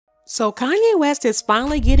So Kanye West is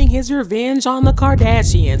finally getting his revenge on the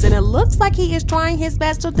Kardashians, and it looks like he is trying his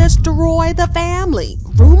best to destroy the family.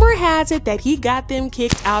 Rumor has it that he got them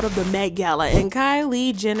kicked out of the Met Gala, and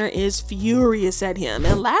Kylie Jenner is furious at him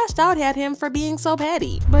and lashed out at him for being so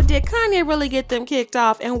petty. But did Kanye really get them kicked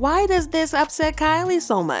off, and why does this upset Kylie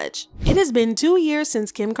so much? It has been 2 years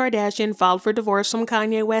since Kim Kardashian filed for divorce from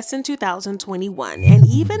Kanye West in 2021, and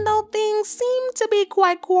even though things seem to be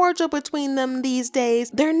quite cordial between them these days,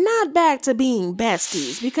 they're not back to being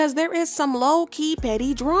besties because there is some low-key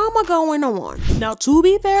petty drama going on. Now, to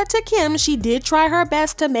be fair to Kim, she did try her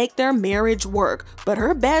best to make their marriage work, but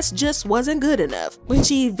her best just wasn't good enough. When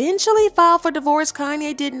she eventually filed for divorce,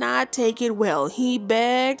 Kanye did not take it well. He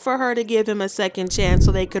begged for her to give him a second chance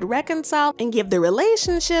so they could reconcile and give the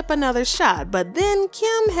relationship another shot, but then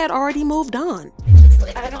Kim had already moved on.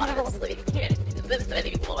 I don't honestly can't do this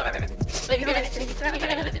anymore.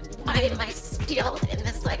 Why am I still in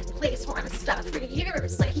this place where I'm stuck for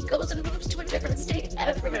years? He goes and moves to a different state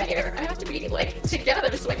every year. I have to be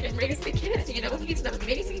together so I can raise the kids. He's an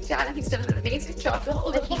amazing dad and he's done an amazing job the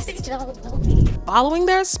whole time. He's still lonely. Following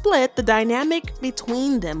their split, the dynamic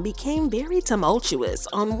between them became very tumultuous.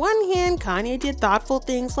 On one hand, Kanye did thoughtful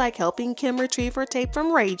things like helping Kim retrieve her tape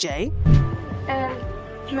from Ray J. And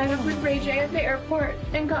met up with Ray J at the airport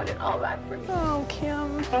and got it all back for me. Oh,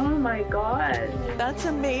 Kim. Oh my god. That's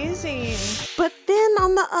amazing. But then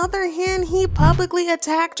on the other hand, he publicly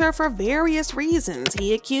attacked her for various reasons.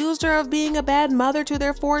 He accused her of being a bad mother to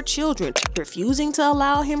their 4 children, refusing to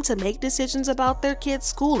allow him to make decisions about their kids'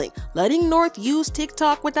 schooling, letting North use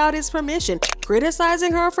TikTok without his permission,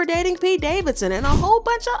 criticizing her for dating Pete Davidson, and a whole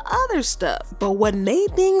bunch of other stuff. But what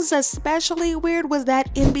made things especially weird was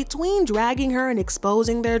that in between dragging her and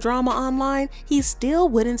exposing their drama online, he still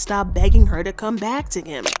wouldn't stop begging her to come back to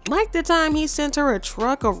him. Like the time he sent her a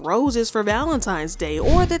truck of roses for Valentine's Day,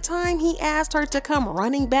 or the time he asked her to come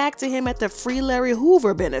running back to him at the Free Larry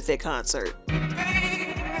Hoover benefit concert.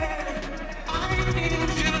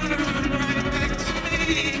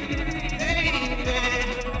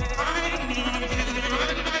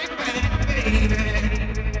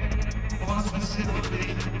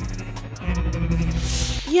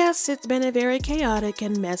 Yes, it's been a very chaotic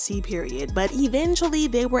and messy period, but eventually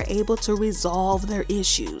they were able to resolve their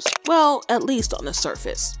issues. Well, at least on the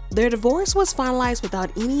surface. Their divorce was finalized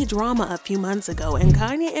without any drama a few months ago, and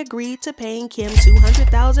Kanye agreed to paying Kim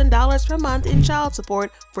 $200,000 per month in child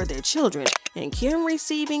support for their children, and Kim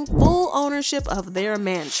receiving full ownership of their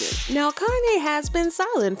mansion. Now, Kanye has been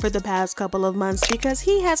silent for the past couple of months because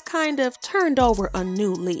he has kind of turned over a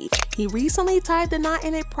new leaf. He recently tied the knot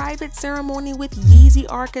in a private ceremony with Yeezy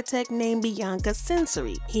architect named Bianca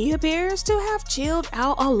Sensory. He appears to have chilled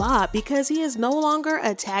out a lot because he is no longer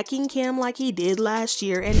attacking Kim like he did last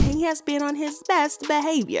year, and he has been on his best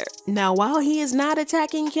behavior. Now, while he is not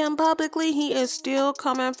attacking Kim publicly, he is still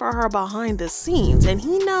coming for her behind the scenes, and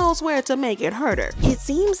he knows where to make it hurt her. It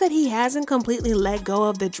seems that he hasn't completely let go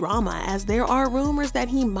of the drama, as there are rumors that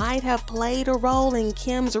he might have played a role in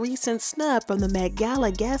Kim's recent snub from the Met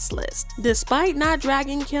Gala guest list. Despite not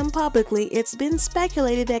dragging Kim publicly, it's been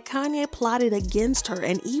speculated that Kanye plotted against her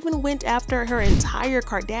and even went after her entire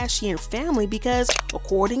Kardashian family because,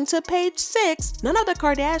 according to page 6, none of the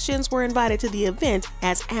Kardashians were invited to the event,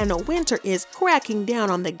 as Anna Wintour is cracking down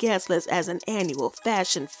on the guest list as an annual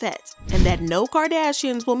fashion fete, and that no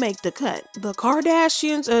Kardashians will make the cut. The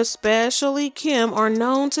Kardashians, especially Kim, are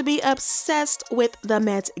known to be obsessed with the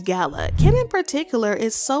Met Gala. Kim in particular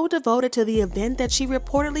is so devoted to the event that she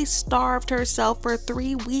reportedly starved herself for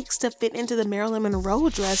 3 weeks to fit into the Marilyn Monroe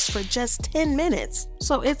dress for just 10 minutes.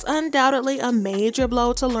 So it's undoubtedly a major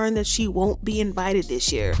blow to learn that she won't be invited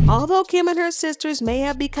this year. Although Kim and her sisters may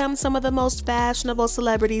have become some of the most fashionable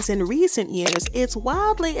celebrities in recent years, it's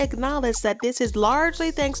widely acknowledged that this is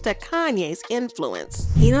largely thanks to Kanye's influence.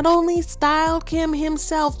 He not only styled Kim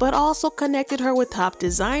himself, but also connected her with top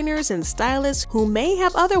designers and stylists who may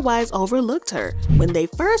have otherwise overlooked her. When they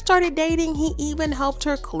first started dating, he even helped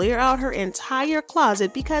her clear out her entire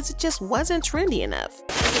closet because it just wasn't trendy enough.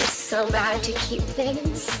 It's so bad to keep things.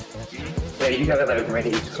 Yeah, you gotta let him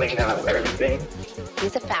ready to clean out everything.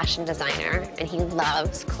 He's a fashion designer and he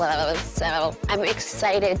loves clothes, so I'm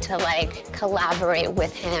excited to collaborate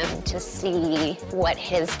with him to see what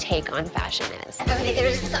his take on fashion is. Okay,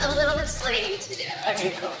 there's a little explaining to do.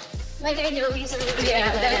 I know he's a little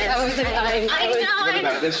That was a lie. I know. What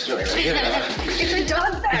about this story? It's a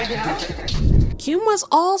dog bag now. Kim was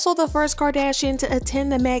also the first Kardashian to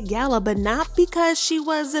attend the Met Gala, but not because she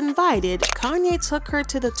was invited. Kanye took her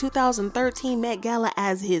to the 2013 Met Gala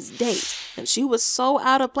as his date, and she was so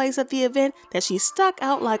out of place at the event that she stuck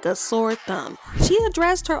out like a sore thumb. She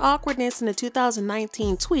addressed her awkwardness in a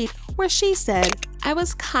 2019 tweet where she said, "I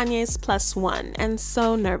was Kanye's +1 and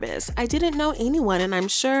so nervous. I didn't know anyone and I'm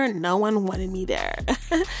sure no one wanted me there.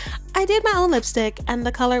 I did my own lipstick and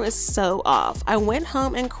the color is so off. I went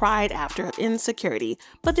home and cried after insecurity,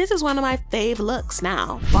 but this is one of my fave looks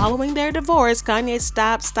now." Following their divorce, Kanye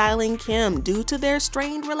stopped styling Kim due to their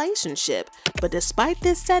strained relationship. But despite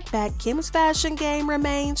this setback, Kim's fashion game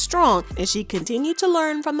remained strong and she continued to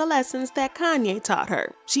learn from the lessons that Kanye taught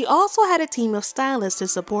her. She also had a team of stylists to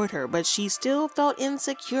support her, but she still felt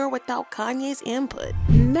insecure without Kanye's input.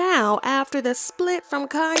 Now, after the split from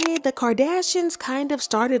Kanye, the Kardashians kind of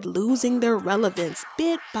started losing their relevance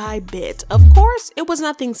bit by bit. Of course, it was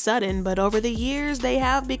nothing sudden, but over the years, they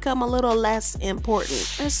have become a little less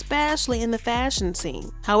important, especially in the fashion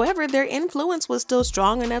scene. However, their influence was still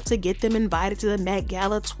strong enough to get them invited to the Met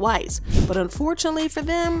Gala twice, but unfortunately for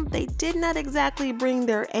them, they did not exactly bring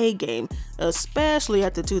their A game, especially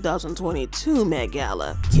at the 2022 Met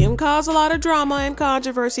Gala. Kim caused a lot of drama and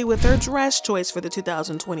controversy with her dress choice for the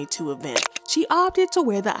 2022 event. She opted to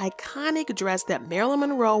wear the iconic dress that Marilyn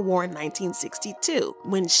Monroe wore in 1962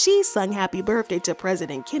 when she sung Happy Birthday to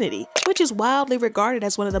President Kennedy, which is widely regarded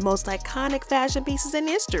as one of the most iconic fashion pieces in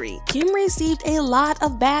history. Kim received a lot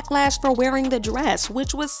of backlash for wearing the dress,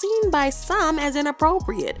 which was seen by some as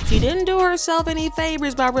inappropriate. She didn't do herself any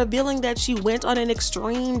favors by revealing that she went on an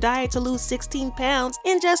extreme diet to lose 16 pounds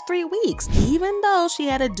in just 3 weeks, even though she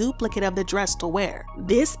had a duplicate of the dress to wear.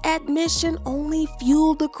 This admission only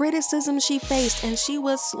fueled the criticism she faced, and she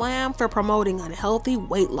was slammed for promoting unhealthy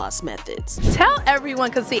weight loss methods. Tell everyone,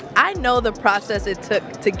 because see, I know the process it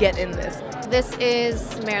took to get in this. This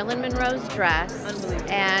is Marilyn Monroe's dress,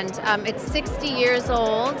 and it's 60 years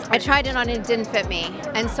old. I tried it on and it didn't fit me,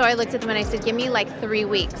 and so I looked at them and I said, give me like 3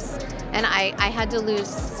 weeks. And I had to lose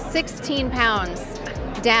 16 pounds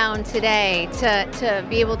down today to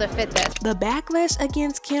be able to fit this. The backlash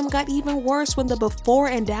against Kim got even worse when the before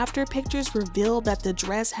and after pictures revealed that the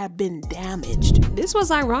dress had been damaged. This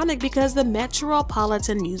was ironic because the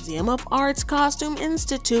Metropolitan Museum of Art's Costume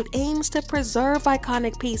Institute aims to preserve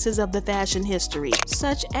iconic pieces of the fashion history,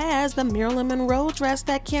 such as the Marilyn Monroe dress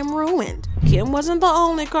that Kim ruined. Kim wasn't the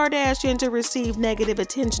only Kardashian to receive negative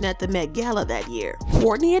attention at the Met Gala that year.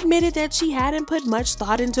 Kourtney admitted that she hadn't put much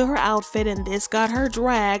thought into her outfit, and this got her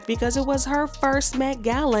dragged because it was her first Met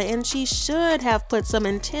Gala and she should have put some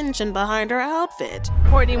intention behind her outfit.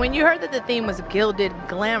 Kourtney, when you heard that the theme was gilded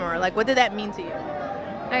glamour, like what did that mean to you?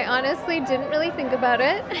 I honestly didn't really think about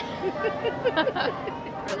it.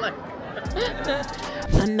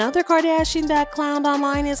 Another Kardashian that clowned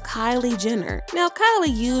online is Kylie Jenner. Now,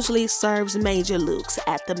 Kylie usually serves major looks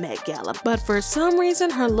at the Met Gala, but for some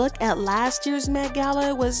reason her look at last year's Met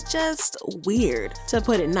Gala was just weird, to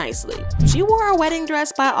put it nicely. She wore a wedding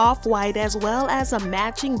dress by Off-White as well as a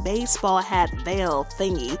matching baseball hat veil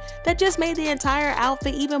thingy that just made the entire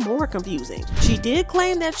outfit even more confusing. She did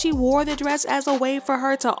claim that she wore the dress as a way for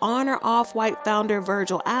her to honor Off-White founder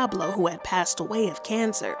Virgil Abloh, who had passed away of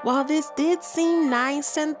cancer. While this did seem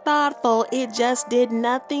nice and thoughtful, it just did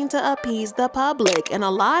nothing to appease the public, and a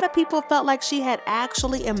lot of people felt like she had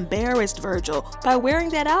actually embarrassed Virgil by wearing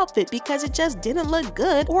that outfit because it just didn't look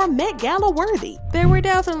good or Met Gala worthy. There were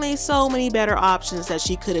definitely so many better options that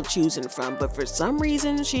she could have chosen from, but for some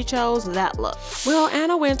reason she chose that look. Well,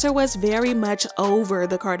 Anna Wintour was very much over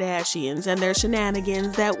the Kardashians and their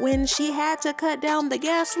shenanigans that when she had to cut down the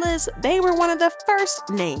guest list, they were one of the first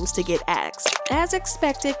names to get axed. As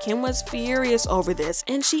expected, Kim was furious over this,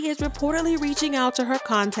 and she is reportedly reaching out to her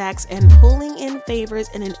contacts and pulling in favors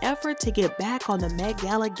in an effort to get back on the Met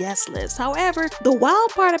Gala guest list. However, the wild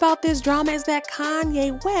part about this drama is that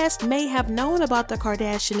Kanye West may have known about the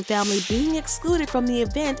Kardashian family being excluded from the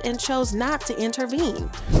event and chose not to intervene.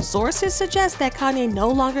 Sources suggest that Kanye no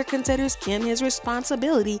longer considers Kim his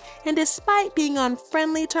responsibility, and despite being on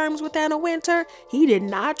friendly terms with Anna Wintour, he did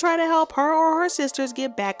not try to help her or her sisters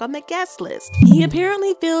get back on the guest list. He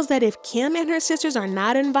apparently feels that if Kim and her sisters are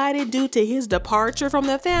not invited due to his departure from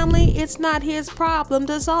the family, it's not his problem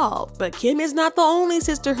to solve. But Kim is not the only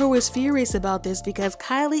sister who is furious about this, because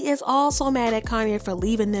Kylie is also mad at Kanye for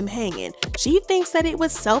leaving them hanging. She thinks that it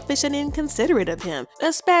was selfish and inconsiderate of him,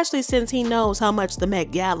 especially since he knows how much the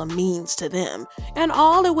Met Gala means to them. And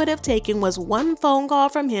all it would have taken was one phone call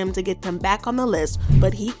from him to get them back on the list,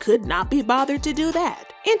 but he could not be bothered to do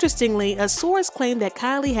that. Interestingly, a source claimed that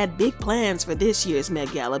Kylie had big plans for this year's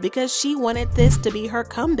Met Gala because she wanted this to be her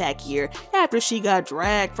comeback year after she got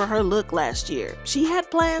dragged for her look last year. She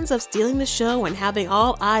had plans of stealing the show and having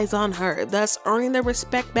all eyes on her, thus earning the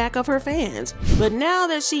respect back of her fans. But now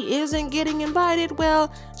that she isn't getting invited,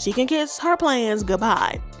 well, she can kiss her plans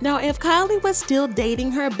goodbye. Now, if Kylie was still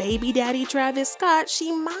dating her baby daddy Travis Scott,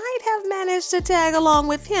 she might have managed to tag along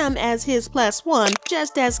with him as his +1,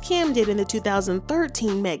 just as Kim did in the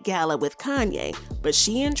 2013 Met Gala with Kanye. But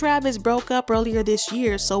she and Travis broke up earlier this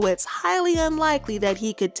year, so it's highly unlikely that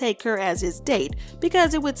he could take her as his date,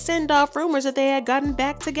 because it would send off rumors that they had gotten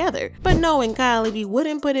back together. But knowing Kylie, we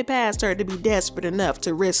wouldn't put it past her to be desperate enough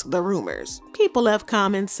to risk the rumors. People left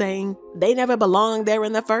comments saying, "They never belonged there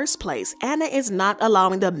in the first place. Anna is not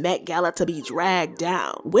allowing the Met Gala to be dragged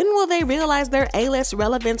down. When will they realize their A-list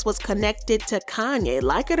relevance was connected to Kanye,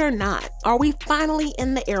 like it or not? Are we finally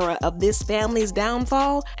in the era of this family's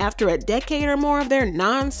downfall after a decade or more of their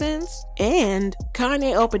nonsense?" And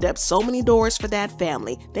Kanye opened up so many doors for that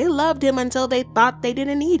family. They loved him until they thought they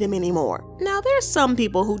didn't need him anymore. Now, there's some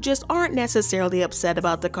people who just aren't necessarily upset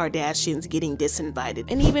about the Kardashians getting disinvited,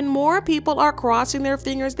 and even more people are crossing their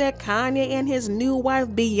fingers that Kanye and his new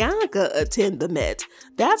wife Bianca attend the Met.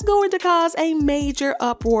 That's going to cause a major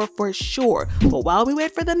uproar for sure. But while we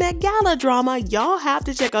wait for the Met Gala drama, y'all have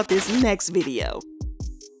to check out this next video.